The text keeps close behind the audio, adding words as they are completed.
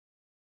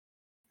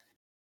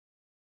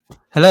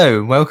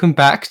Hello, welcome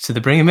back to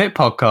the Bring 'em It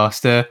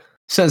podcast.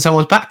 Certain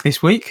someone's back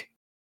this week.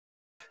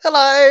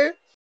 Hello.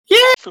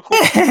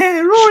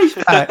 Yeah, Rory's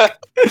back.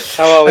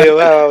 How are we all?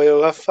 How are we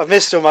all? I've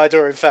missed all my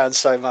adoring fans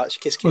so much.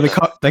 Kiss, kiss.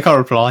 Well, they can't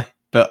reply,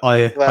 but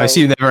I Well,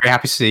 assume they're very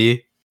happy to see you.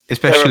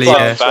 Especially,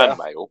 replying. fan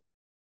mail.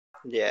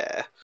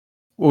 Yeah.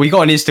 well, we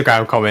got an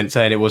Instagram comment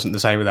saying it wasn't the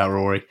same without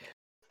Rory.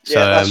 So,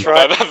 Yeah, that's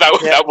right.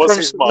 That was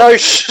his mum. No,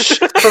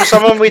 from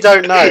someone we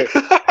don't know.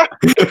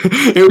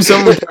 It was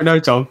someone we don't know,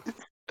 Tom.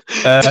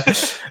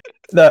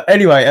 No,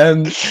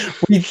 anyway,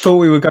 we thought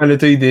we were going to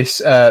do this,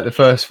 the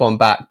first one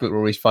back, but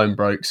Rory's phone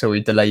broke, so we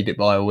delayed it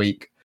by a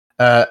week.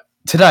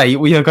 Today,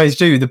 we are going to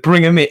do the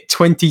Bring 'em It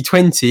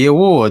 2020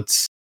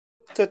 awards.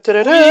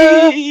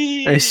 Da-da-da-da.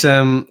 It's,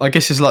 I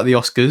guess it's like the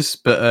Oscars,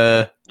 but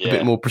a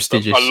bit more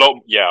prestigious.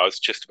 I was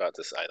just about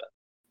to say that.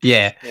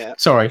 Yeah.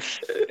 Sorry,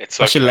 It's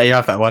I should let you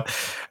have that one.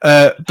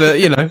 But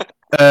you know,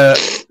 I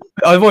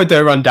avoid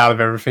the rundown of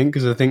everything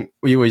because I think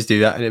we always do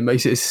that, and it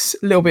makes it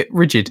a little bit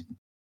rigid.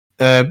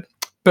 But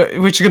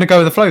we're just going to go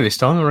with the flow this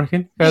time, I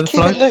reckon. Go with the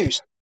flow.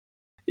 Loose.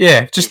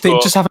 Yeah, just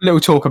have a little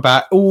talk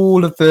about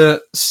all of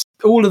the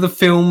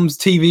films,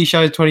 TV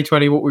shows,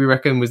 2020. What we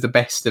reckon was the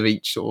best of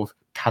each sort of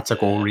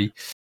category.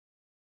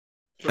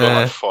 We've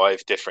got like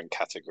 5 different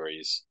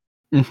categories.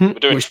 Mm-hmm. We're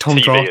doing Which Tom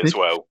TV drafted as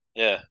well.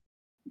 Yeah.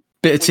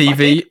 Bit of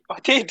TV. I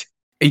did.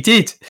 He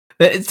did.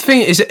 The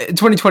thing is,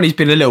 2020's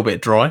been a little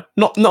bit dry.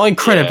 Not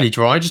incredibly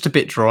dry, just a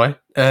bit dry.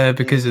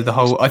 Because of the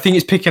whole. I think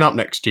it's picking up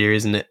next year,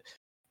 isn't it?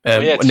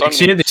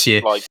 This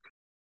year. Like,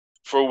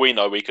 for all we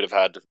know, we could have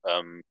had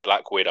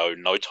Black Widow,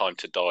 No Time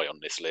to Die on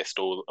this list,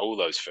 all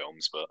those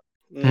films, but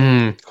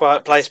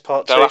Quiet Place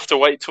Part 2. they'll have to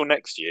wait till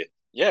next year.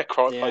 Yeah,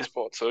 Quiet Place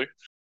Part 2.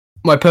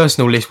 My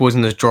personal list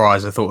wasn't as dry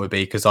as I thought it would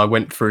be because I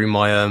went through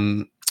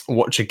my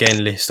watch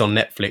again list on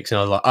Netflix and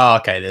I was like,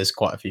 okay, there's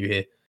quite a few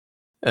here.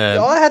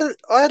 I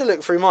had a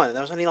look through mine and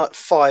there was only like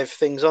 5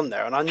 things on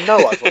there, and I know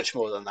I've watched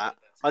more than that.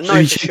 I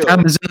know for sure.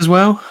 Amazon as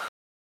well.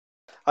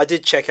 I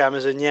did check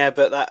Amazon,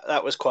 but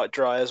that was quite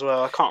dry as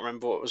well. I can't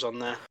remember what was on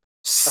there.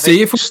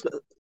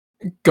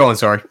 Go on,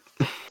 sorry.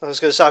 I was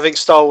going to say, I think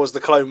Star Wars: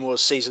 The Clone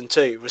Wars Season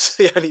 2 was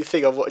the only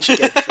thing I've watched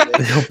again.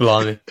 Oh,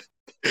 blimey.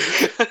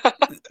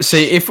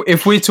 See,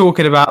 if we're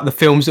talking about the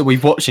films that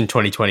we've watched in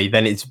 2020,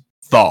 then it's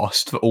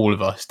vast for all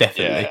of us,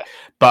 definitely. Yeah.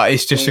 But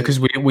it's just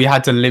because we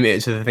had to limit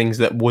it to the things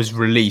that was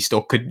released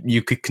or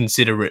you could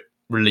consider it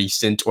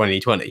released in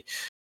 2020.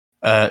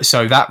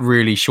 So that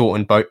really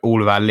shortened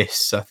all of our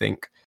lists, I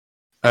think.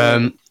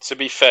 To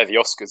be fair, the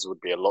Oscars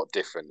would be a lot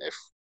different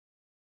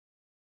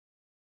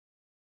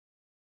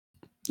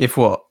if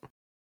what?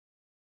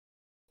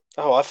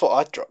 Oh, I thought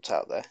I'd dropped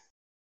out there.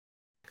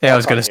 Yeah, I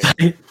was going to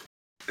say.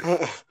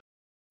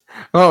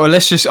 Well,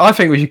 let's just. I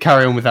think we should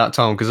carry on without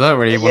Tom because I don't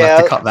really want to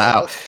have to cut that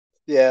out.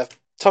 Yeah,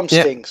 Tom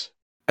stinks.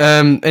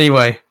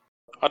 Anyway,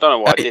 I don't know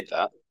why I did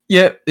that.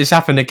 Yeah, it's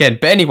happened again.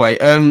 But anyway,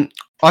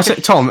 I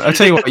said, Tom, I'll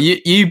tell you what.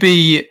 You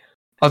be.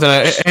 I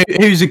don't know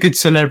who's a good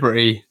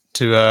celebrity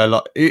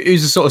to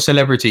who's a sort of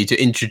celebrity to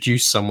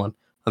introduce someone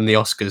on the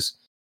Oscars.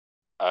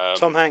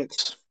 Tom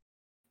Hanks.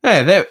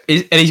 Yeah,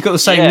 and he's got the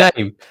same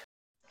name.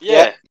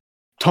 Yeah.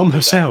 Tom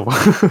Hassell.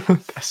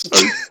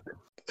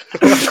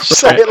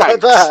 Say it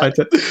like that.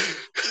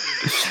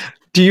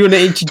 Do you want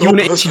to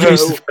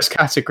introduce the first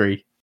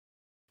category?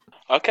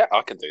 Okay,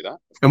 I can do that.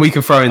 And we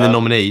can throw in the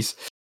nominees.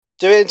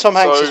 Do it in Tom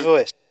Hanks'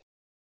 voice.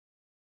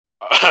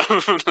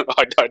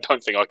 I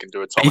don't think I can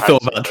do a Tom Hanks. You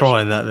thought about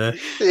trying that there.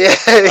 Yeah,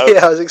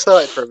 I was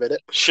excited for a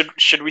minute.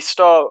 Should we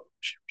start?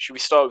 Should we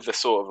start with the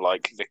sort of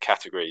like the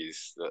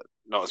categories that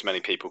not as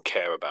many people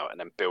care about, and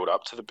then build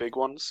up to the big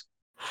ones?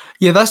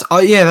 Yeah, that's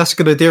a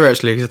good idea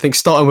actually. Because I think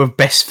starting with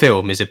best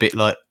film is a bit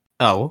like,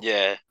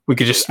 we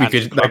could just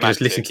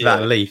listen to that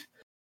and leave.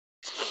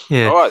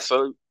 Yeah. All right,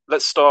 so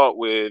let's start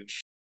with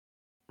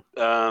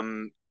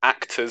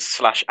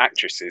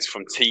actors/actresses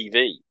from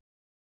TV.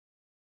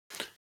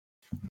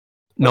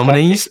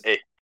 Nominees?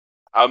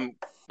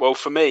 Well,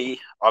 for me,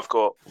 I've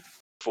got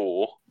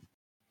 4.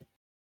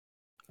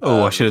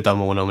 I should have done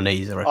more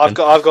nominees. I reckon.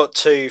 I've got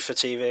 2 for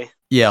TV.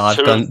 Yeah, I've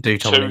done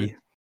Tommy.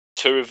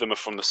 2 of them are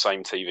from the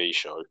same TV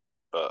show,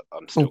 but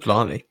I'm still. Oh,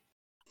 blimey!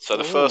 So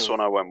the first one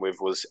I went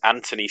with was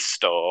Anthony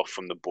Starr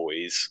from The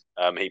Boys.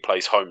 He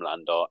plays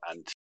Homelander,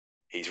 and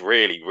he's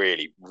really,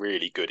 really,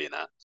 really good in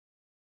that.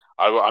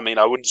 I mean,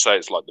 I wouldn't say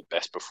it's like the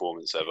best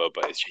performance ever,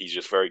 but he's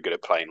just very good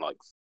at playing like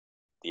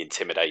the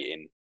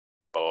intimidating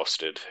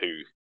bastard who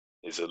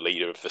is a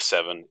leader of the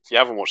 7. If you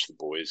haven't watched The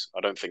Boys,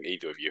 I don't think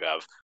either of you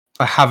have.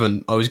 I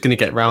haven't. I was going to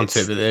get round to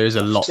it, but there is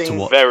a lot to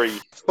watch.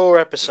 4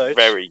 episodes.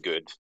 Very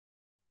good.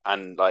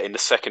 And like in the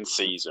second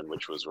season,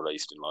 which was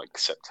released in like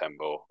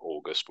September,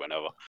 August,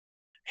 whenever,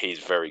 he's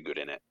very good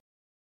in it.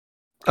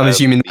 I'm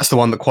assuming that's the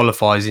one that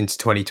qualifies into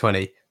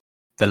 2020,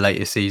 the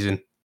latest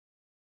season.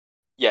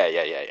 Yeah.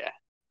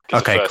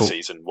 Okay, the first cool.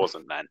 season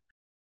wasn't then.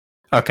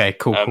 Okay,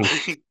 cool.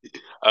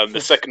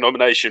 The second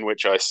nomination,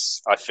 which I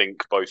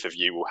think both of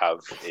you will have,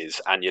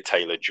 is Anya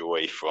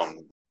Taylor-Joy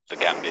from The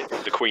Gambit,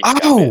 the Queen's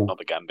Gambit, not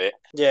The Gambit.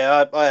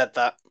 Yeah, I had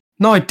that.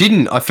 No, I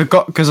didn't. I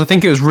forgot because I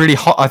think it was really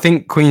hot. I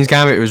think Queen's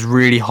Gambit was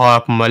really high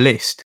up on my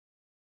list.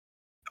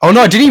 Oh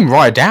no, I didn't even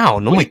write it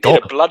down. Oh my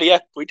god!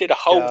 We did a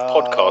whole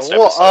podcast.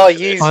 What episode are for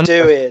you this.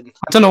 doing?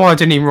 I don't know why I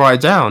didn't even write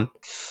it down.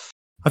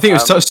 I think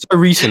it was so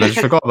recent. I just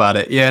forgot about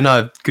it. Yeah,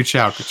 no, good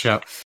shout.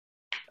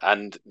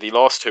 And the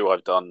last two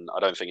I've done, I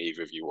don't think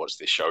either of you watched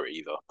this show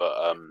either,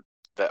 but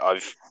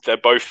they're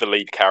both the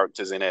lead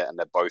characters in it, and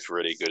they're both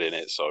really good in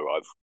it. So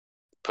I've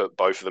put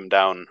both of them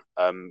down.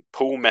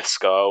 Paul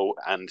Mescal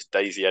and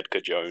Daisy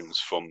Edgar Jones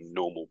from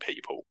Normal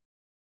People.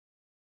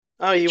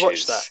 Oh, you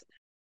watched that?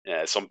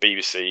 Yeah, it's on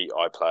BBC,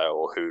 iPlayer,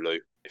 or Hulu.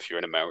 If you're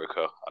in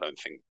America, I don't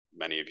think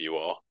many of you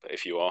are, but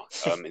if you are,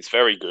 it's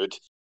very good.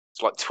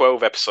 It's like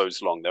 12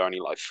 episodes long. They're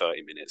only like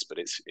 30 minutes, but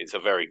it's a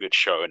very good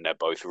show, and they're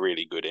both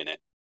really good in it.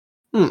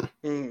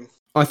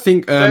 I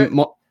think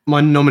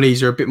my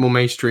nominees are a bit more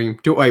mainstream.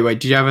 Wait,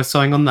 did you have a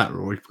sign on that,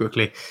 Roy,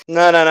 quickly?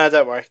 No,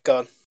 don't worry. Go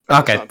on.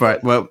 Okay,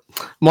 right. Well,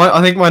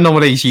 I think my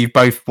nominees, you've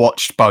both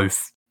watched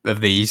both of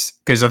these,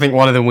 because I think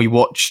one of them we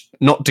watched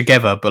not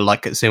together, but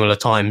like at similar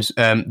times.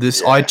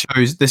 I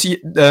chose this. I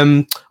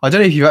don't know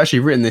if you've actually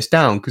written this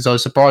down, because I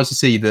was surprised to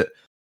see that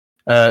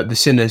The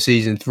Sinner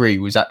season 3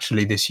 was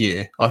actually this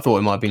year. I thought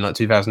it might have been like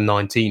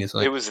 2019 or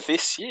something. It was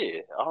this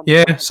year. Oh,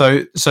 yeah. no.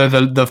 So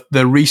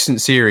the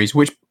recent series,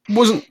 which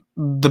wasn't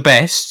the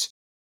best,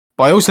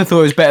 but I also thought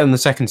it was better than the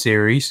second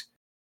series.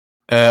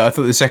 I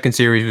thought the second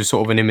series was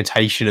sort of an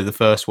imitation of the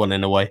first one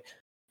in a way.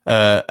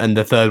 And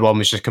the third one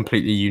was just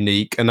completely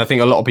unique. And I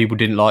think a lot of people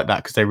didn't like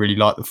that because they really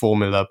liked the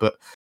formula. But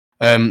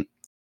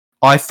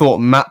I thought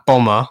Matt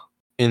Bomber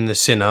in The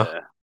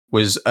Sinner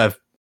was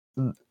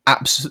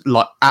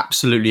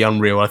absolutely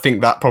unreal. I think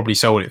that probably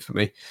sold it for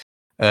me.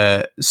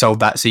 Sold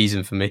that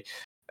season for me.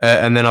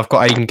 And then I've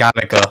got Aidan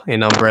Gallagher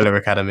in Umbrella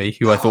Academy,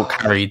 who I thought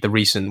carried the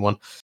recent one.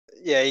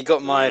 Yeah, you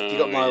got my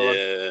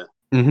one.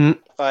 Mm-hmm.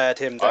 I had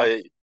him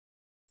down.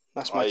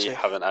 That's my two.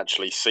 Haven't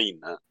actually seen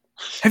that.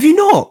 Have you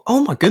not?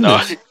 Oh my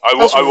goodness! No,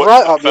 That's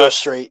right up your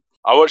street.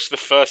 I watched the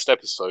first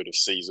episode of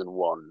season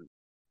 1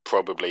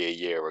 probably a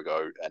year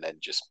ago, and then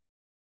just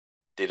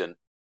didn't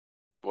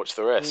watch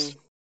the rest.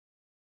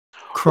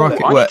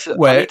 Crikey!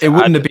 It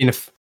wouldn't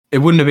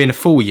have been a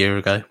full year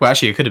ago. Well,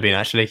 actually, it could have been.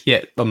 Actually,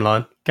 yeah, I'm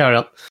lying. Carry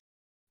on.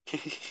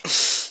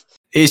 It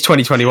is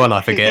 2021.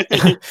 I forget.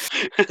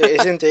 It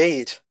is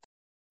indeed.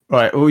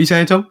 Right, what were you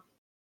saying, Tom?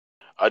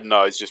 I don't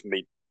know. It's just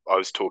me. I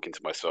was talking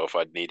to myself.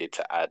 I needed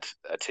to add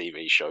a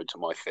TV show to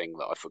my thing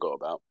that I forgot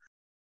about.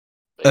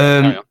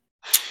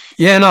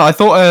 Yeah, no, I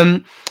thought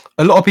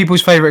a lot of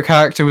people's favourite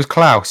character was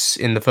Klaus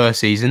in the first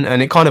season,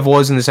 and it kind of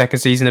was in the second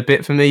season a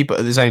bit for me, but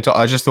at the same time,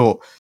 I just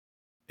thought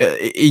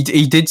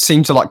he did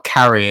seem to like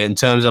carry it in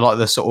terms of like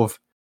the sort of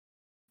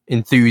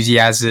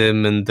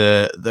enthusiasm and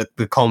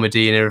the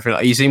comedy and everything.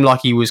 Like, he seemed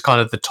like he was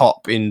kind of the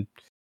top in.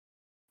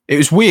 It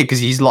was weird because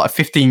he's like a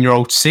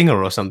 15-year-old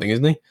singer or something,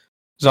 isn't he?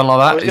 Something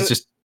like that. It's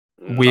just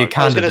weird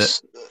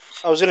candidate.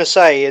 I was going to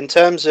say, in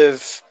terms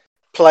of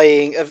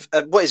playing,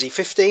 what is he?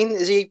 15?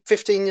 Is he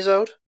 15 years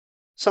old?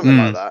 Something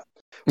like that.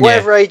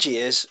 Whatever age he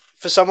is,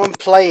 for someone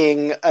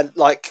playing an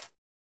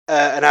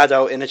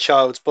adult in a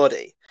child's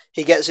body,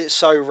 he gets it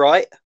so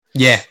right.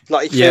 Yeah,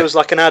 like he feels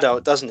like an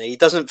adult, doesn't he? He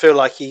doesn't feel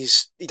like he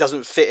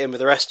doesn't fit in with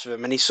the rest of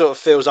them, and he sort of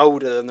feels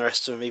older than the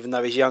rest of them, even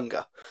though he's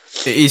younger.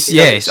 It is,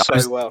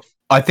 well.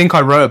 I think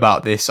I wrote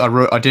about this.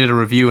 I did a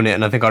review on it,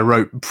 and I think I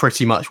wrote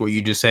pretty much what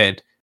you just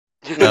said.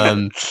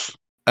 And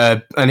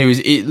it was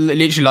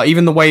literally like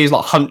even the way he's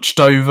like hunched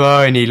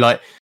over, and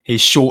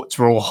his shorts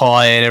were all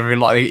high and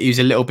everything. Like he was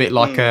a little bit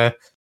like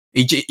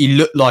he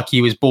looked like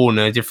he was born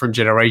in a different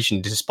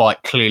generation,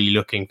 despite clearly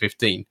looking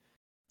 15.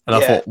 And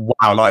I thought,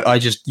 wow,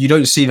 like you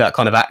don't see that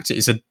kind of actor.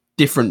 It's a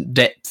different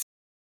depth,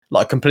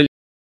 like completely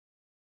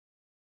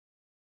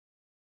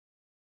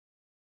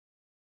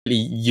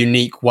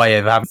unique way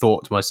of having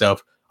thought to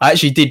myself. I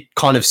actually did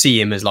kind of see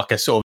him as like a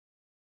sort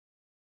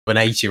of an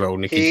 8-year-old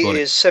in a kid's body.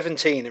 He is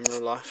 17 in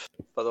real life,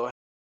 by the way.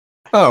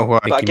 Oh, well,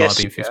 I think he might have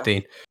been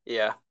 15.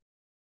 Yeah.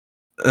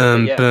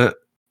 But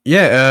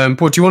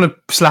do you want to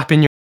slap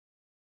in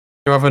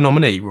your other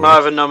nominee, Rory? My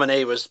other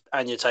nominee was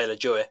Anya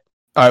Taylor-Joy.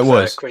 Oh, it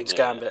was? Queen's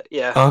Gambit,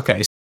 yeah.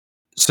 Okay.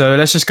 So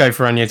let's just go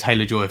for Anya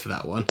Taylor-Joy for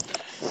that one.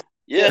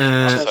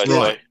 Yeah,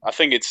 right. I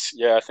think it's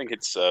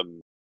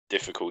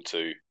difficult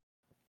to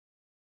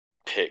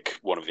pick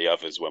one of the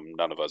others when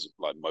none of us,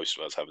 like most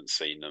of us, haven't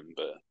seen them.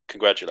 But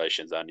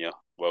congratulations, Anya.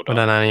 Well done.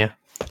 Well done, Anya.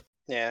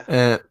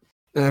 Yeah.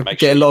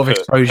 Get a lot of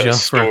exposure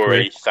for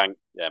it.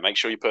 Make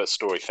sure you put a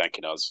story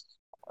thanking us.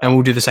 And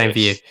we'll do the same for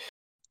you.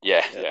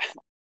 Yeah.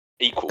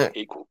 Equal.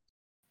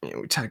 Yeah,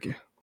 we'll tag you.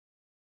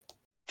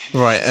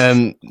 Right.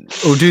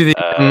 We'll do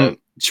the.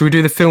 Should we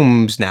do the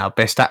films now?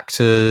 Best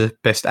actor,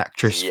 best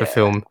actress for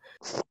film.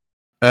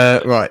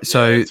 Right.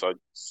 So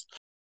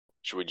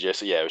should we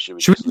just? Yeah. Should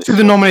we do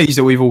the nominees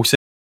that we've all seen?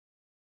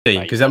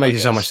 Because that makes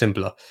it so much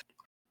simpler.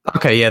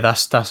 Okay. Yeah.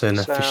 That's an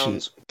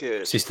efficient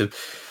system.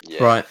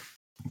 Yeah. Right.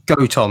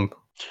 Go, Tom.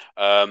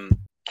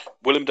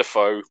 Willem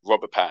Dafoe,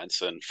 Robert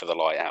Pattinson for The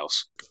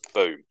Lighthouse.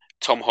 Boom.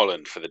 Tom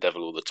Holland for The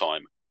Devil All the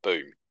Time.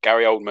 Boom.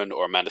 Gary Oldman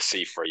or Amanda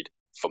Seyfried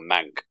for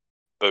Mank.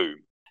 Boom.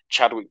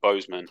 Chadwick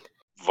Boseman,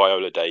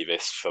 Viola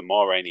Davis for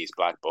Ma Rainey's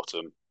Black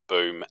Bottom.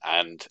 Boom.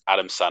 And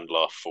Adam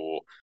Sandler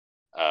for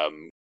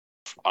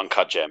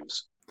Uncut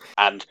Gems.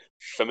 And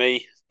for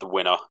me, the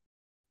winner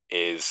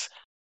is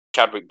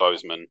Chadwick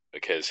Boseman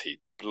because he's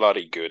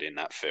bloody good in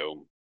that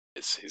film.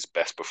 It's his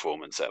best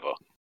performance ever.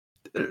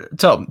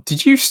 Tom,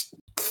 did you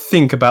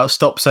think about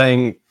stop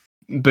saying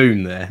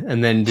boom there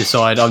and then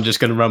decide I'm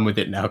just going to run with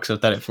it now because I've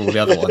done it for all the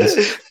other ones?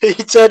 He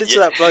turned into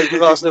that bloke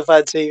with Arsenal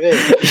Fan TV.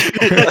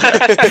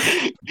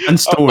 And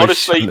stories.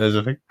 Honestly,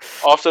 I think.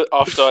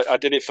 after I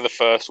did it for the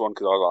first one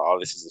because I was like, oh,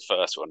 this is the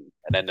first one,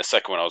 and then the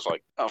second one I was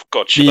like, oh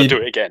god, should I do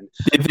it again?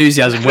 The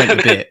enthusiasm went a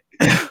bit.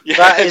 Yeah,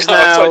 That is I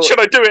was now- like, should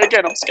I do it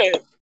again? I'm scared.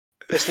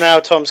 It's now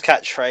Tom's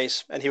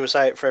catchphrase, and he will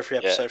say it for every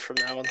episode from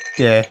now on.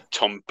 Yeah.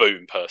 Tom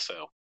Boom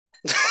Purcell.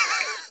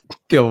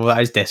 Oh,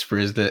 that is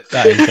desperate, isn't it?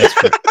 That is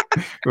desperate.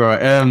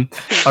 Right.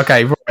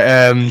 Okay.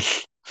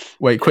 Right.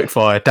 Wait. Quick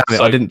fire. Damn it!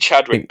 So, I didn't.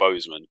 Chadwick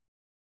Boseman.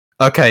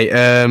 Okay.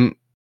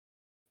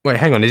 Wait.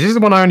 Hang on. Is this the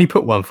one I only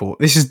put one for?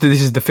 This is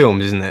the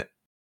films, isn't it?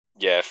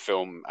 Yeah,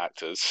 film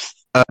actors.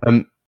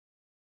 Oh,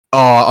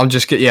 I'm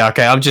just yeah.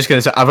 Okay. I'm just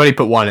gonna say I've only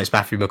put one. It's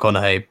Matthew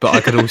McConaughey, but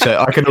I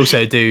could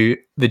also do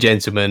The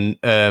Gentleman.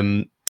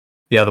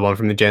 The other one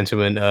from The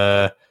Gentleman.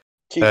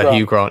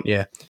 Hugh Grant.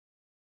 Yeah.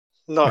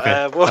 Not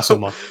Okay, well, that's all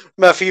mine.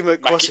 Matthew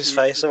what's his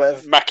face or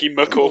whatever. Mackie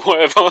Muck or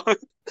whatever.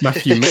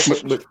 Matthew.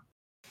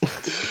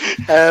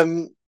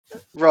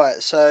 Right.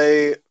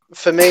 So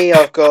for me,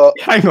 I've got.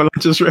 Hang on. I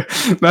just read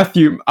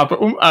Matthew.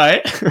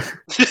 I.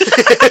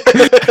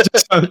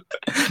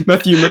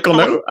 Matthew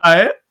McConaughey.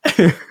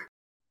 Oh,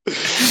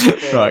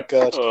 Right.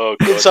 God. Oh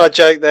god. Inside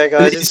joke there,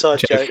 guys.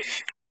 Inside joke.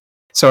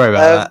 Sorry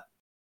about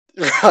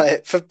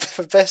Right, for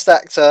best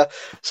actor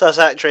 /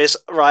 actress,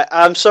 right,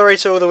 I'm sorry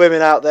to all the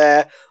women out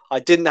there. I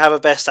didn't have a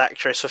best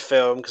actress for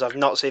film because I've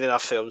not seen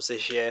enough films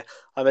this year.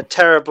 I'm a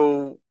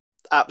terrible,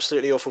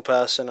 absolutely awful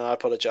person, and I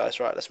apologise.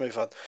 Right, let's move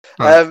on.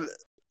 Right.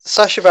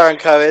 Sacha Baron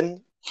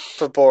Cohen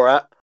for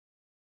Borat,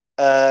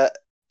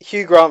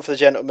 Hugh Grant for The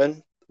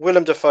Gentleman,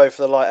 Willem Dafoe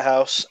for The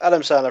Lighthouse,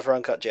 Adam Sandler for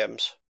Uncut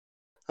Gems.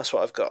 That's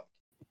what I've got.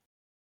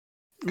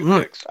 that.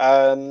 Right.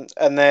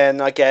 And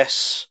then I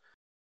guess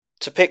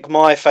to pick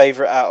my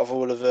favourite out of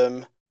all of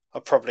them,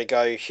 I'd probably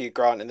go Hugh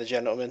Grant in The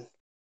Gentleman.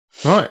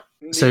 Right.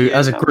 So Yeah,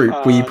 as a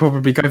group, will you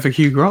probably go for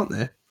Hugh Grant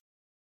there?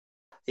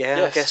 Yeah,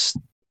 Yes. I guess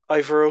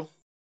overall.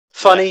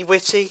 Funny,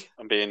 witty,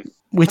 I'm being.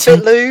 a Witty.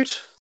 bit lewd.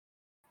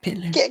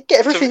 Bit Get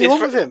everything you it's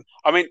want with him.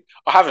 I mean,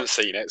 I haven't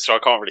seen it, so I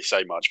can't really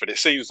say much. But it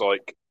seems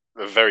like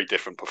a very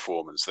different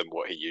performance than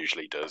what he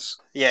usually does.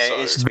 Yeah, So- it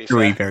is, to be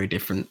very, fair. very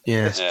different.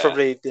 Yeah. It's Yeah.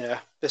 probably,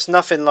 it's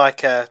nothing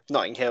like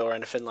Notting Hill or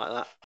anything like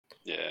that.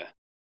 Yeah,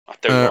 I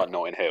do like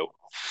Notting Hill.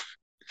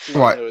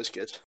 Notting Right. Hill is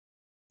good.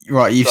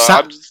 Right. You've So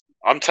sat.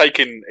 I'm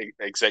taking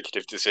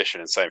executive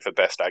decision and saying for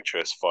best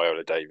actress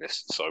Viola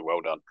Davis. So well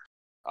done.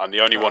 I'm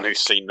the only one who's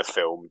seen the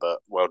film, but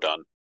well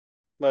done.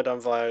 Well done,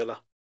 Viola.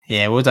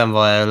 Yeah. Well done,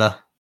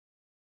 Viola.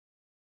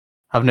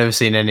 I've never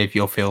seen any of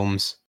your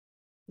films.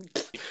 You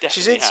She's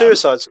definitely in have.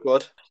 Suicide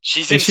Squad.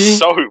 She's Is in she?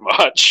 so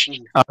much.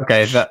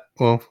 Okay.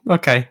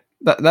 Okay.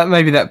 That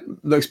maybe that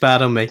looks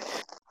bad on me.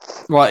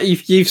 Right.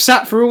 You've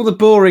sat for all the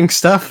boring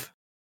stuff.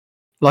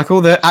 Like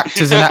all the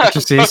actors and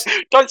actresses.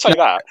 Don't say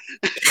that.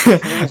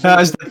 That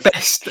was the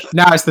best.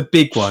 Now it's the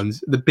big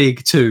ones, the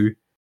big two,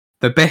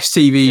 the best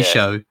TV Yeah.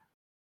 show,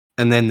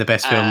 and then the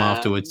best film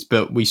afterwards.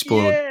 But we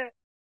spoiled. Yeah.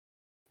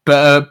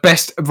 But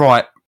best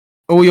right.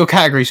 All your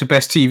categories for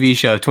best TV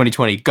show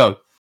 2020. Go.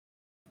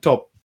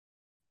 Top.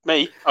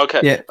 Me? Okay.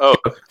 Yeah. Oh,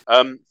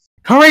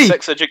 Hurry!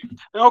 sex education.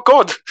 Oh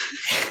God.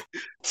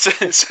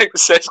 sex.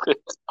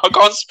 I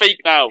can't speak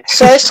now.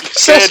 Sesk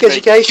Scared me.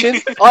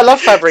 Education. I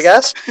love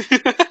Fabregas.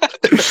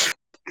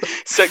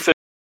 Sex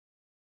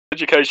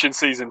Education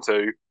Season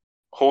 2,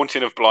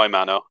 Haunting of Bly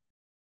Manor,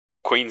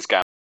 Queen's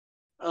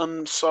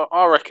Gambit. So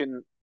I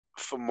reckon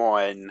for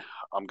mine,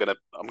 I'm gonna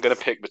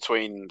pick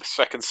between the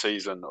second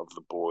season of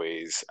The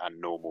Boys and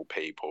Normal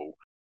People.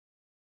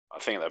 I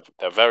think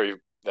they're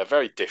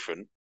very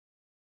different.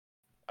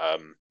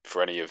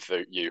 For any of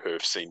you who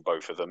have seen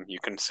both of them, you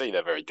can see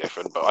they're very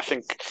different. But I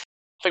think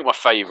my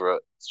favourite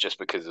is just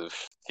because of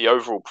the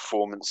overall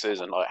performances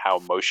and like how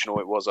emotional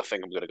it was. I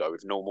think I'm going to go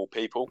with Normal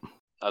People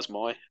as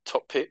my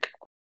top pick.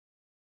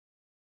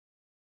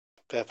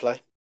 Fair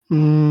play.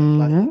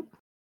 Mhm.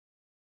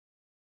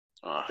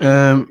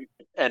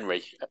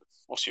 Henry,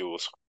 what's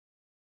yours?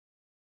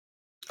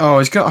 Oh,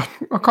 it's got.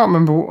 I can't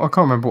remember. I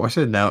can't remember what I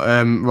said now.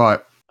 Right.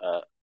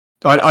 Uh,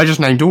 I just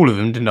named all of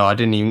them, didn't I? I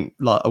didn't even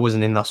I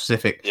wasn't in that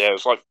specific. Yeah, it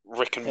was like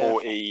Rick and Yeah.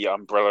 Morty,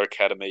 Umbrella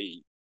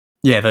Academy.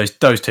 Yeah,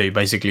 those two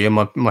basically are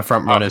my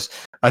front Oh. runners.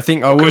 I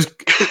think I was.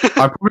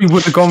 I probably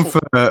would have gone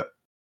for.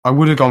 I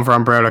would have gone for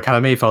Umbrella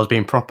Academy if I was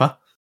being proper.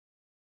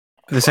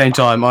 At the same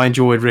time, I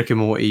enjoyed Rick and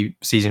Morty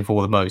season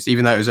 4 the most,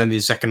 even though it was only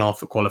the second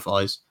half that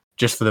qualifies,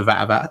 just for the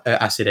Vat of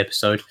Acid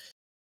episode,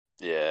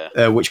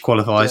 Yeah. which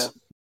qualifies. Yeah.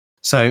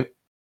 So,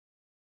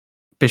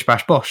 bish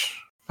bash bosh.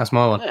 That's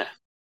my one.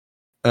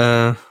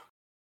 Yeah.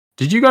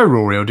 Did you go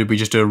Rory, or did we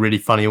just do a really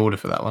funny order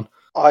for that one?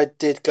 I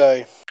did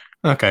go.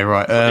 Okay,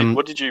 right.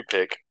 What did you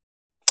pick?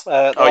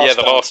 The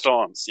The Last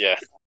Dance. Yeah,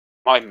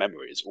 my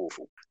memory is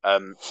awful.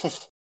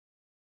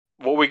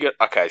 What we get?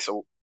 Okay,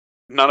 so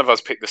none of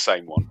us picked the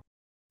same one.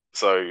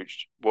 So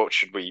what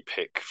should we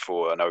pick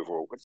for an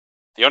overall?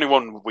 The only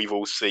one we've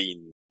all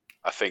seen,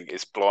 I think,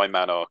 is Bly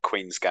Manor,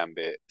 Queen's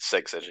Gambit,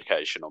 Sex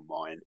Education on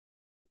mine.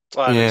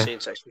 I haven't seen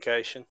Sex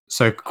Education.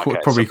 So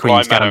probably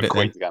Queen's Gambit.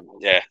 Queen's Gambit.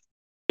 Yeah,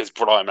 because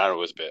Bly Manor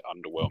was a bit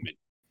underwhelming.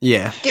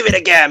 Yeah. Give it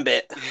a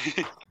gambit.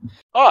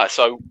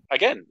 So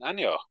again,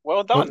 Anya,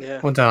 well done.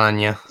 Well done,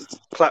 Anya.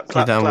 Clap,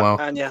 clap, done clap,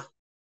 well. Anya.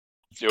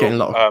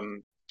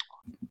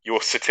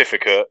 Your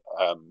certificate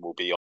will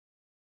be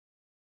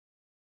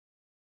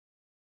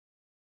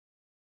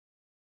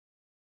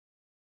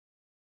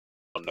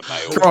on the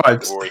mail.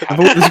 Scribes. Of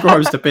all the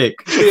scribes to pick.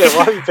 Yeah,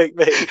 why have you picked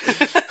me?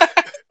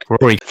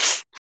 Rory.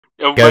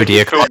 Go,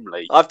 dear.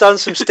 I've done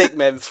some stick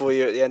men for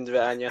you at the end of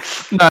it, Anya.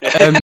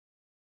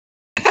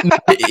 No,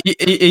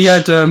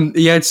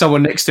 he had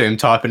someone next to him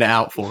typing it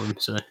out for him,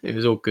 so it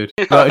was all good.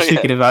 I was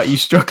thinking about you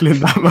struggling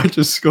that much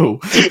at school.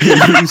 He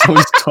was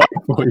always type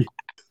for you.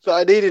 But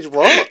I needed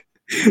what?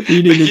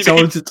 You needed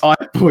someone to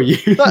type for you.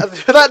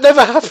 That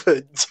never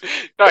happened.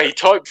 No, he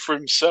typed for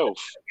himself.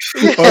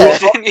 Yeah.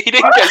 He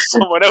didn't get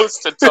someone else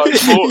to type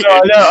for him.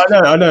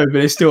 I know,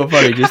 but it's still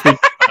funny. Just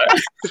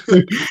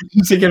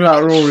thinking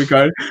about Rory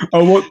going, I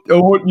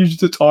want you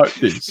to type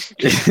this.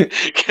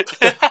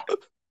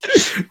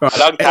 Right. A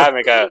long time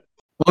ago.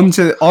 On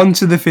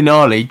to the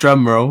finale.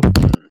 Drum roll.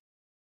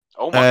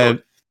 Oh my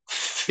god!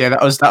 Yeah,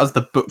 that was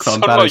the book that I'm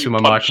balancing my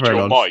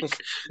microphone on.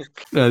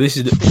 No, this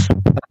is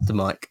the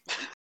mic.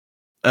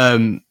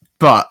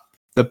 But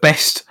the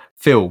best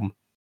film,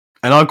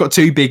 and I've got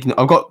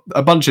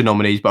a bunch of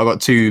nominees, but I've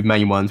got two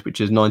main ones,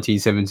 which is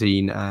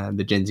 1917 and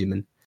The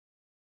Gentleman.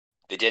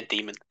 The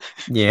Gentleman.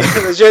 Yeah.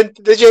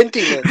 the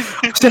Gentleman.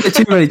 I've said it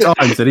too many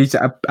times. I need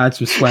to add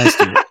some swears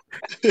to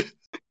it.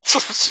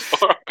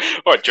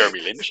 All right, Jeremy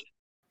Lynch.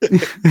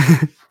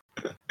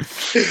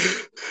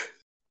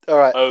 All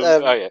right.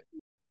 Yeah.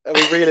 Are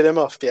we reeling them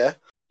off? Yeah.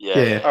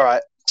 Yeah. All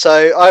right.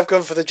 So I've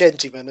gone for The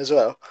Gentleman as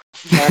well.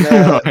 And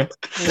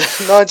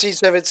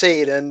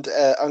 1917 and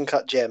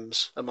Uncut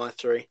Gems are my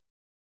three.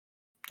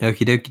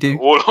 Okie dokie do.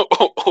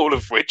 All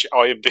of which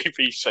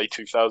IMDb say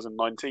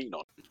 2019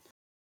 on.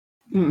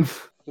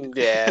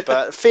 Yeah,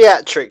 but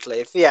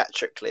theatrically. Yeah.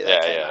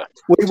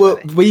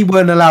 We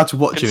weren't allowed to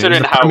watch it. It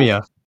was a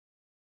premiere.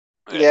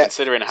 Yeah,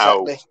 considering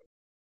how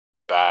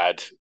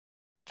bad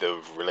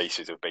the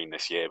releases have been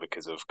this year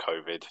because of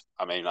COVID,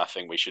 I mean, I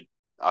think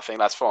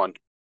that's fine.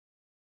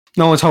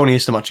 No one's holding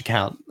us to much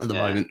account at the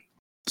moment.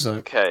 So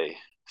okay,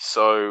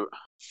 so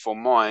for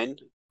mine,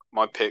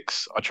 my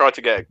picks, I tried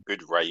to get a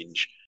good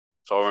range.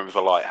 So I went with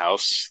The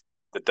Lighthouse,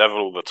 The Devil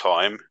All the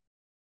Time,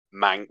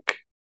 Mank,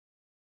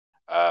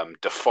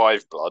 The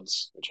Five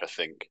Bloods, which I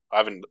think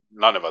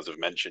none of us have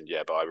mentioned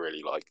yet, but I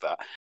really like that.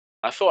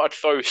 I thought I'd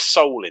throw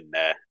Soul in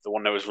there, the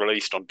one that was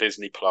released on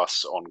Disney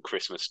Plus on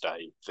Christmas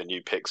Day, the new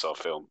Pixar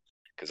film,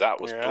 because that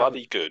was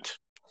bloody good.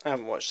 I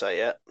haven't watched that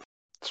yet.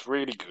 It's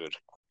really good.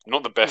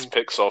 Not the best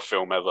Pixar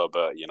film ever,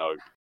 but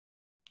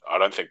I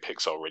don't think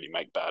Pixar really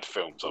make bad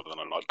films other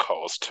than like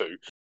Cars 2.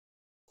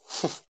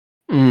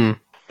 But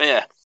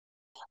yeah,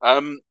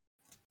 I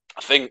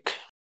think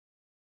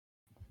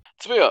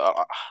to be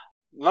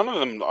none of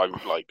them I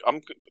like.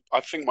 I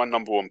think my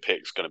number one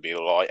pick is going to be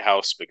The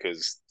Lighthouse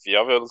because the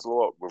others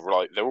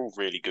they're all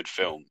really good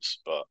films,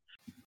 but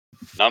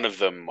none of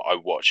them I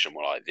watched and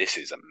were like, this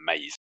is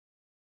amazing.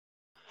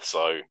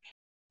 So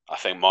I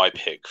think my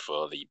pick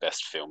for the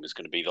best film is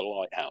going to be The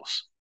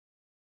Lighthouse.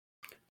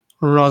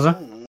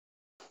 Raza?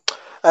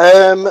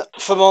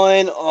 For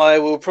mine, I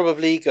will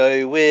probably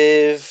go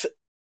with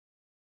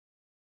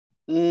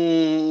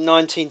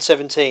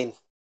 1917.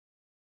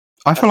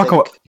 I feel like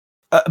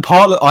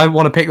I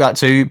want to pick that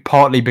too,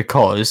 partly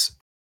because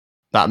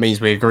that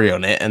means we agree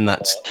on it, and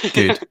that's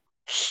good.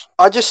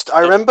 I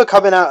remember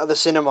coming out of the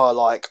cinema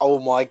like, oh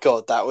my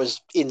god, that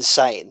was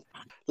insane.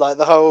 Like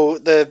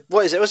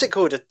what is it? What's it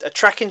called? A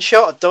tracking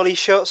shot, a dolly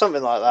shot,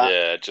 something like that.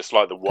 Yeah, just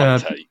like the one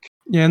take.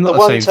 Yeah, not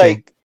the same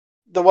thing.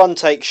 The one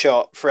take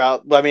shot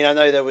throughout. Well, I mean, I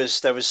know there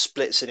was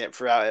splits in it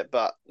throughout it,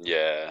 but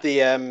yeah, I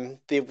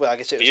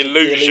guess it was the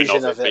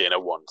illusion of it being a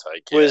one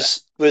take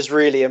was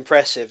really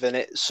impressive, and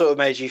it sort of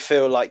made you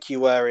feel like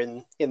you were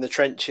in the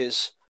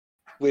trenches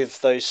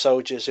with those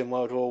soldiers in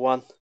World War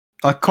One.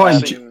 I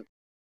quite enjoy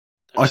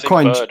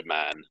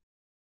Birdman.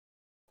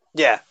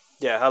 Yeah,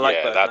 I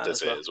like Birdman. That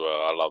does it as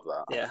well. I love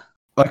that. Yeah.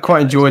 I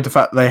quite enjoyed the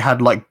fact they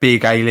had like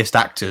big A-list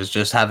actors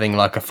just having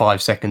like a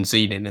 5-second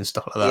scene in and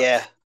stuff like that.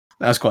 Yeah.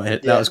 That was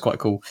quite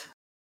cool.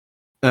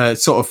 It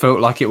sort of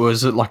felt like it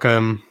was like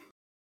it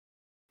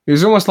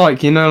was almost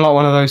like, like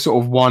one of those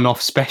sort of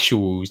one-off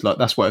specials. Like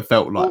that's what it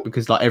felt like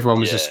because like everyone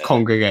was just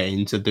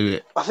congregating to do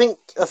it. I think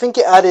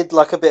it added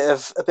like a bit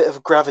of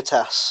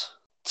gravitas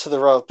to the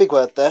role. Big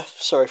word there.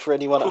 Sorry for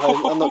anyone at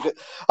home. I'm not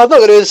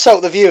going to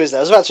insult the viewers there.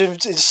 I was about to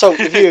insult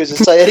the viewers and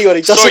say anyone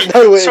who doesn't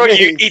know what it means. Sorry,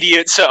 you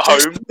idiots at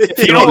home.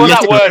 You know what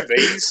that word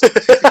means.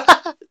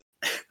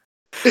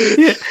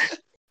 Yeah.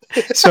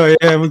 Sorry,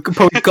 we've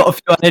probably got a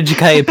few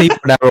uneducated people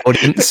in our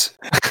audience.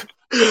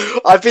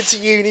 I've been to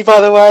uni,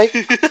 by the way.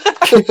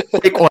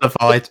 They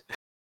qualified.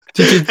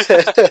 Did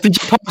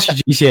you pass your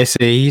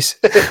GCSEs?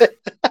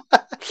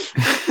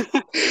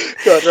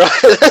 God,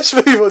 right. Let's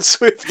move on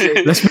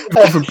swiftly. Let's move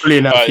on from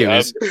brilliant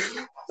viewers.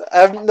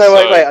 No,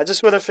 wait. I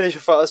just want to finish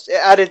with first. It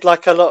added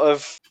like a lot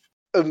of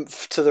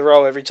oomph to the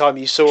role every time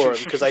you saw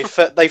them because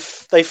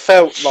they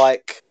felt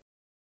like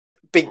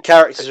big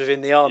characters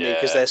within the army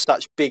because they're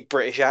such big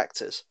British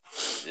actors.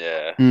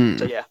 Yeah.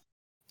 So yeah.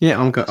 Yeah,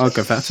 I'll go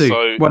for that too.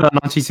 Well done,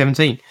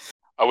 1917.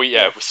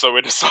 So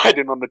we're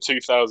deciding on the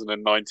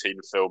 2019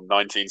 film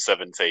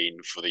 1917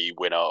 for the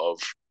winner of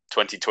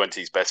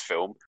 2020's best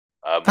film.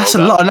 That's a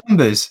lot of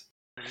numbers.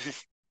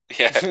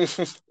 Yeah.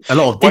 A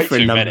lot of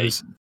different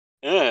numbers.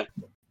 Yeah.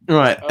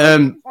 Right.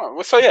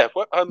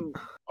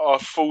 Our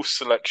full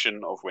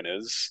selection of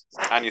winners: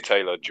 Anya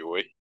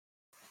Taylor-Joy,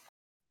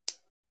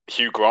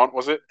 Hugh Grant,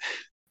 was it?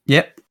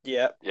 Yep.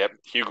 Yep.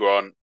 Hugh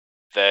Grant.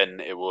 Then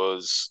it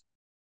was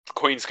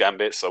Queen's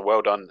Gambit. So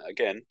well done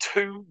again.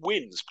 2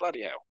 wins,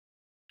 bloody hell.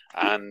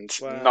 And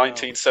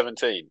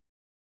 1917.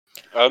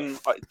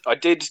 I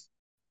did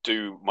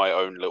do my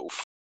own little.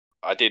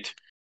 I did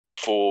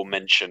 4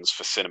 mentions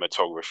for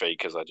cinematography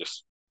because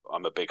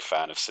I'm a big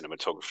fan of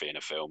cinematography in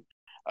a film.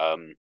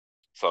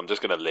 So I'm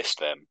just going to list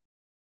them.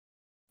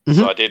 Mm-hmm.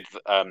 So I did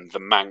the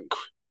Mank,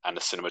 and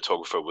the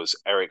cinematographer was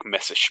Eric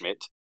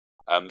Messerschmidt.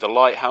 The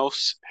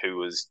Lighthouse, who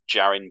was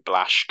Jarin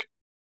Blaschke,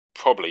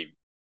 probably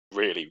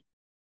really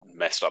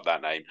messed up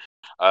that name.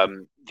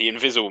 The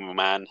Invisible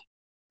Man,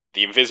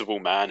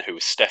 who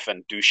was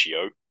Stefan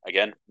Duccio,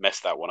 again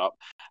messed that one up.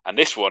 And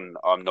this one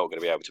I'm not going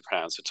to be able to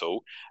pronounce at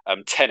all.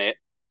 Tenet,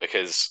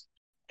 because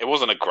it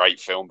wasn't a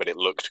great film, but it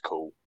looked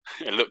cool.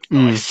 It looked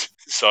nice,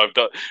 so I've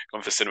gone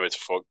for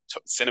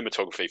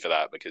cinematography for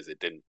that because it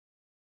didn't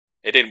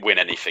win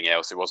anything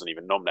else. It wasn't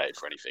even nominated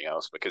for anything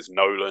else because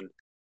Nolan,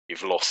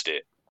 you've lost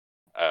it.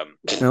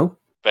 No.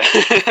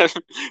 The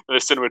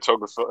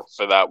cinematographer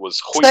for that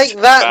was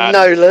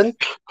Nolan.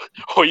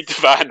 Hoyt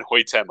van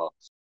Hoytema.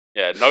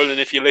 Yeah, Nolan,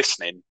 if you're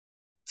listening,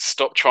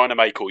 stop trying to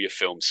make all your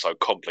films so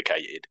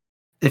complicated.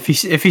 If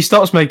he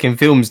starts making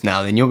films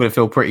now, then you're going to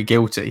feel pretty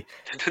guilty.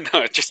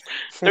 No, just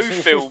do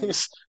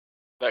films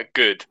that are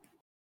good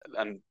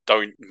and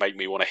don't make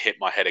me want to hit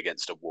my head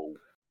against a wall.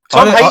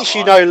 Tom hates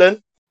you,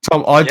 Nolan.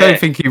 Tom, I don't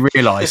think you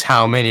realise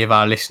how many of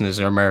our listeners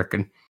are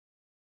American.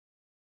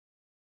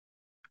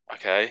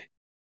 Okay.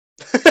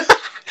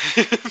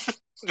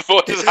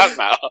 What does that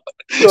matter?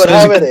 God,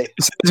 how many?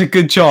 There's a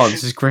good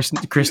chance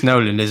Chris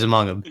Nolan is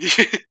among them.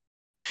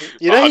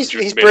 You know he's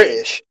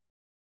British.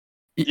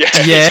 Yeah,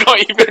 he's not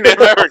even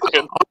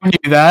American. I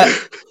knew that.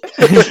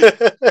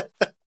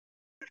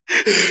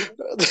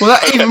 Well,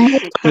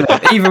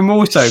 that even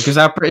more so because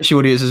our British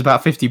audience is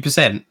about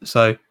 50%.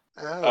 So,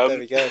 there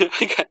we go.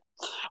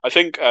 I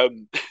think a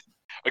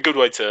good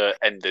way to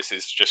end this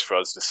is just for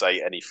us to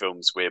say any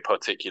films we're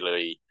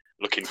particularly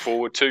looking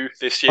forward to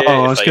this year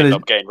if they end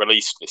up getting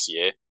released this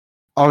year.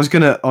 I was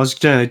gonna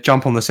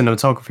jump on the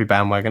cinematography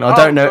bandwagon. I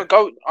don't know.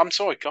 Go. I'm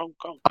sorry. Go.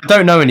 I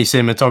don't know any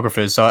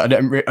cinematographers, so I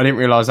didn't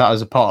realize that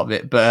was a part of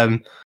it.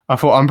 But I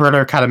thought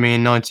Umbrella Academy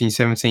and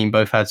 1917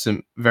 both had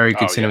some very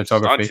good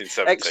cinematography.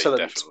 1917, excellent.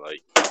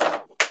 Definitely.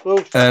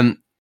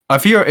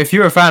 If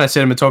you're a fan of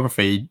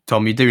cinematography,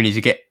 Tom, you do need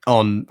to get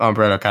on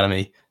Umbrella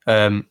Academy.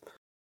 I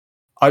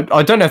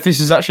don't know if this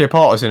is actually a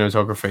part of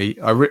cinematography.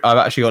 I've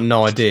actually got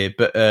no idea,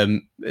 but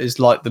it's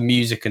like the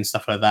music and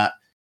stuff like that.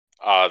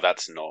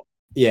 That's not.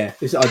 Yeah,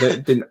 I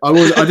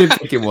didn't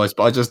think it was,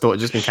 but I just thought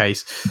just in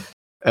case.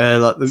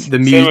 Like the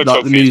music,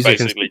 like the music, is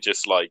basically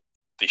just like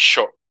the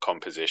shot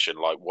composition,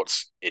 like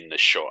what's in the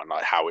shot and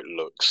like how it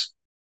looks.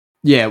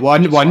 Yeah, well, I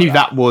knew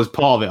that was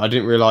part of it. I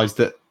didn't realise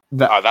that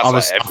other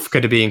stuff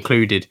could be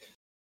included.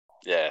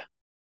 Yeah.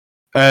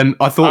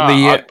 I thought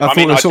I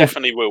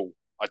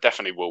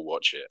definitely will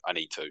watch it. I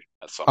need to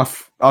at some point.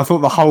 I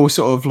thought the whole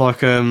sort of like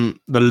the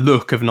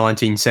look of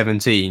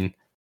 1917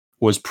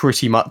 was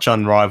pretty much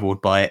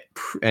unrivaled by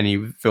any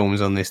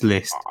films on this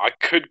list. I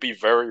could be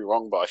very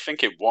wrong, but I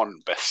think it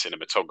won Best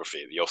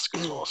Cinematography at the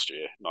Oscars last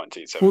year,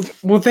 1917.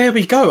 Well, there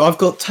we go. I've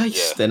got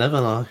taste then,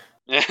 haven't I?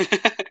 Yeah.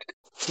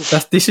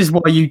 This is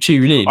why you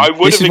tune in. I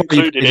would have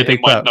included it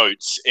in my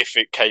notes if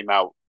it came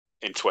out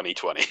in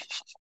 2020.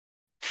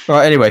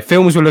 Right, anyway,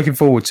 films we're looking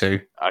forward to.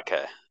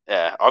 Okay.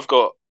 Yeah, I've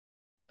got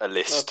a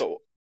list.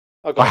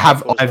 I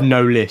have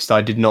no list.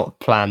 I did not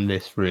plan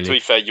this, really. To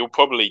be fair, you'll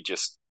probably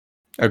just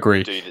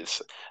Agreed. do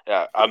this.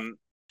 Yeah.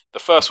 The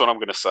first one I'm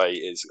going to say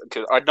is,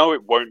 because I know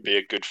it won't be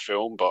a good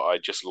film, but I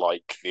just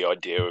like the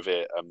idea of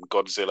it.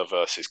 Godzilla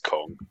vs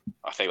Kong.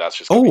 I think that's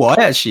just.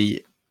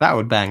 That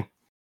would bang.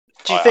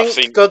 Do you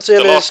think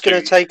Godzilla's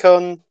going to take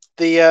on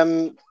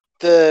the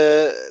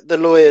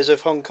lawyers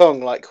of Hong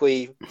Kong like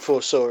we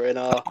foresaw in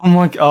our? Oh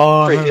my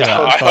god!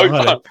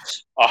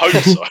 I hope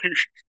so.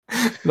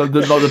 like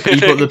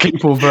the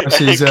people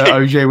versus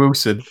OJ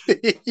Wilson.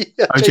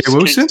 OJ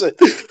Wilson.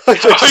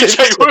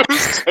 OJ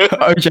Wilson.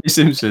 OJ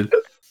Simpson.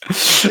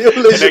 You're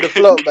losing the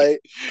plot, mate.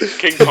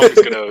 King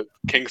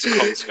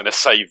Kong's gonna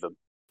save them.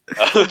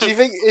 Do you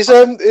think is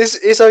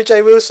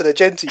OJ Wilson a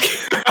gentleman?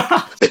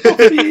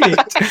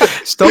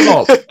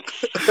 Stop.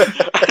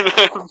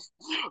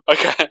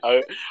 Okay,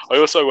 I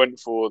also went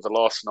for The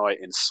Last Night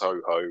in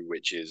Soho,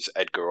 which is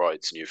Edgar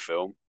Wright's new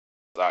film.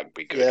 That'd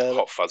be good. Yeah,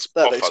 Hot Fuzz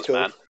cool.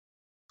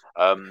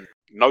 Man.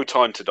 No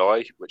Time to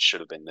Die, which should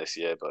have been this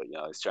year, but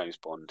it's James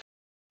Bond.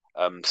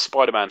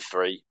 Spider-Man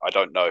 3. I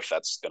don't know if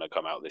that's going to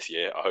come out this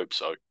year. I hope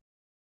so.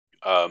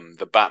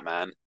 The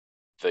Batman,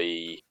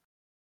 the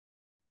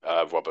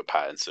Robert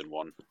Pattinson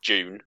one,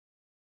 June,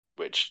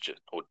 which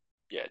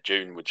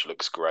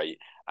looks great,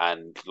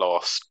 and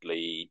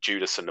lastly,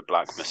 Judas and the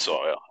Black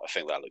Messiah. I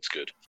think that looks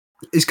good.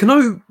 Is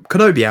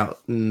Kenobi out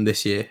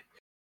this year?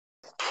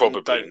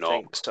 Probably don't not.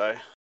 think so.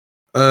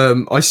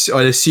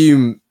 I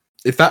assume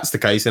if that's the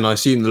case, then I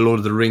assume the Lord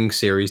of the Rings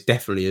series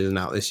definitely isn't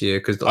out this year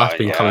because that's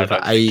been coming for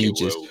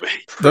ages.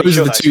 Those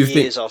are the two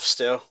things. Off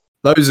still.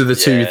 Those are the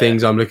two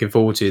things I'm looking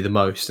forward to the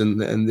most,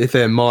 and if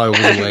they're miles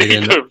away,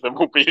 then neither of them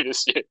will be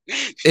this year.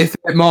 If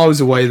they're miles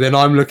away, then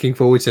I'm looking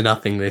forward to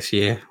nothing this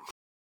year.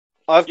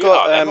 I've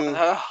got there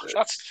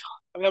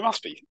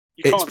must be.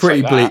 It's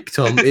pretty bleak,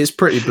 Tom. It's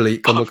pretty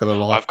bleak. I'm not gonna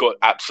lie. I've got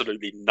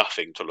absolutely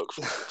nothing to look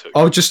forward to.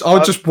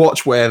 I'll just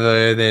watch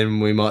whatever,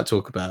 then we might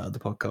talk about it at the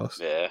podcast.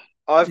 Yeah.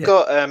 I've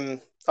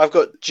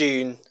got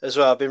Dune as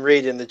well. I've been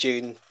reading the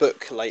Dune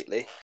book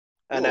lately,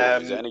 and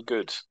is it any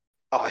good?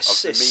 Oh, it's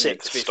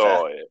sick to be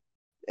fair.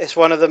 It's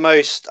one of the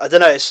most. I don't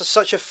know. It's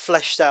such a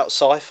fleshed out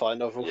sci-fi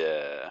novel.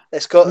 Yeah.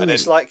 It's got.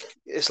 It's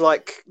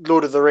like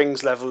Lord of the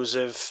Rings levels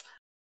of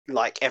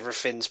like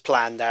everything's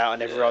planned out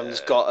and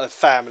everyone's got a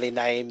family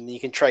name and you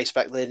can trace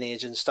back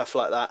lineage and stuff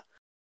like that.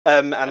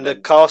 And the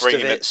cast of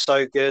it's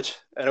so good,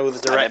 and all the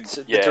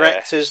directors.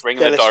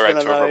 Bringing the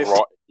director of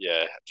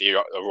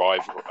the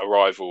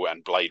Arrival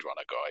and Blade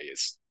Runner guy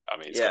is. I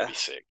mean, it's gonna be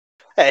sick.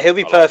 Yeah, he'll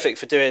be perfect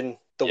for doing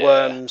the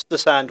worms, the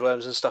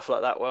sandworms, and stuff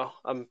like that. Well,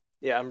 I'm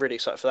really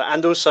excited for that,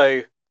 and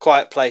also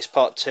Quiet Place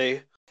Part 2,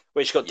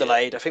 which got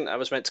delayed. I think that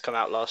was meant to come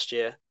out last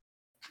year,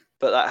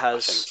 but that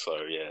has. I think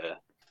so. Yeah.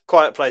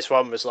 Quiet Place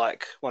 1 was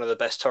like one of the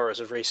best horrors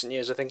of recent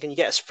years, I think, and you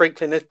get a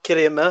sprinkling of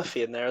Cillian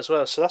Murphy in there as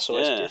well, so that's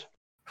always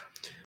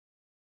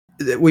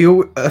good.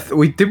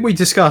 We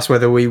discuss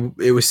whether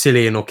it was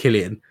Cillian or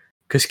Killian,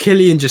 because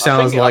Killian just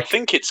sounds like. I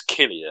think it's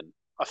Killian.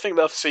 I think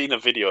I've seen a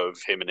video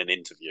of him in an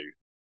interview.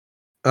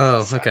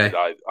 Oh, okay.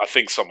 I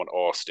think someone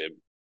asked him.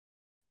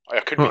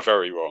 I could be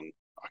very wrong.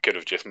 I could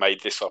have just made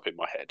this up in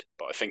my head,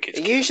 but I think it's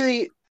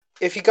usually,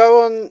 if you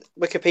go on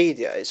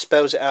Wikipedia, it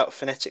spells it out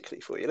phonetically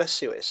for you. Let's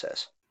see what it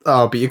says.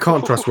 Oh, but you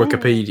can't trust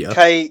Wikipedia.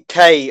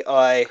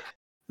 K-I.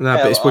 No,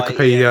 but it's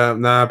Wikipedia.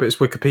 No, but it's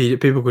Wikipedia.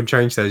 People can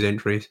change those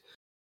entries.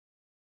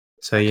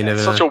 So you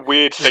never know. Such a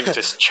weird thing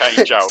to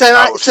change out.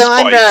 So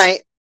I'm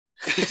right.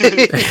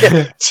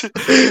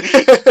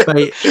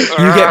 Mate,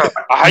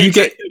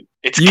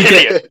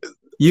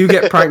 you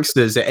get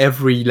pranksters at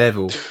every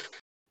level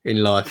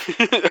in life.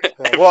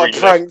 What a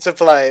prank to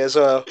play as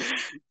well.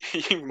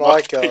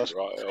 My God.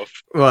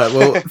 Right,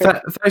 well,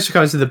 thanks for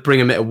coming to the Bring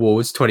a Mit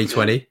Awards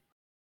 2020.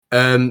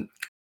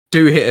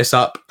 Do hit us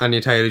up,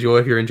 Anya Taylor-Joy,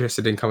 if you're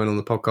interested in coming on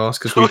the podcast,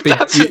 because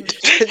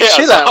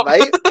chill out,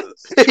 mate.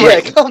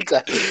 Calm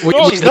down.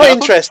 She's not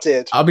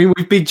interested. I mean,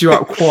 we've bigged you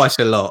up quite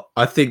a lot.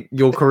 I think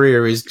your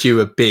career is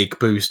due a big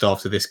boost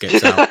after this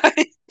gets out.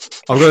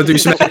 I'm going to do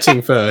some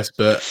editing first,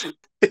 but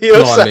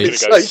you're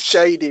so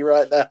shady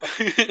right now.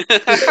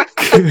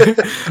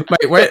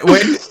 Mate, when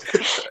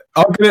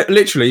I'm going to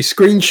literally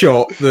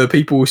screenshot the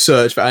people who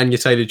search for Anya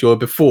Taylor-Joy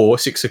before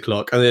 6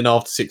 o'clock and then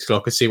after 6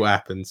 o'clock and see what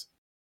happens.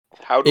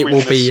 How do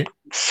we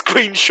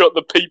screenshot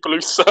the people who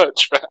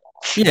search for?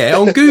 Yeah,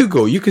 on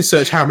Google, you can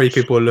search how many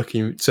people are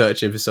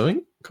searching for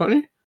something, can't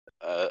you?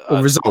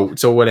 Or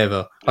results or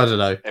whatever. I don't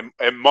know.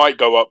 It might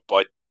go up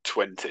by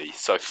 20.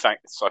 So thank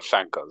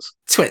us.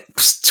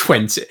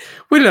 20.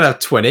 We don't have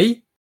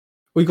 20.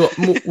 We got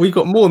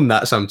more than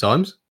that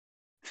sometimes.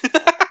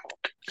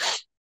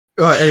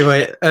 Right.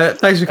 Anyway,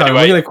 thanks for coming.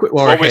 We're going to quit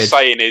while what we're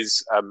saying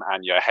is,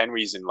 Anya,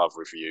 Henry's in love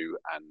with you,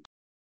 and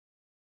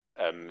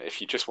if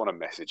you just want to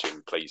message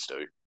him, please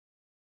do.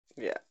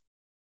 Yeah.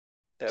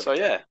 So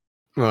yeah.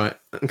 Right.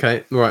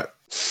 Okay. Right.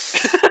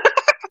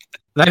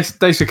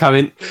 Thanks for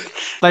coming.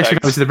 Thanks for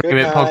coming to the Bring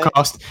It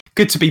podcast.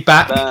 Good to be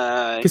back.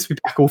 Bye. Good to be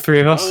back, all three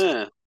of us. Oh,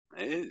 yeah,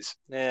 it is.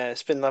 Yeah,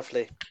 it's been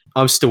lovely.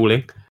 I'm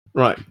stalling.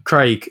 Right,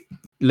 Craig,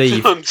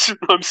 leave. I'm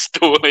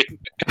stalling.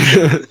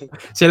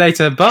 See you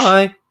later.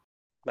 Bye.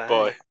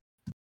 Bye.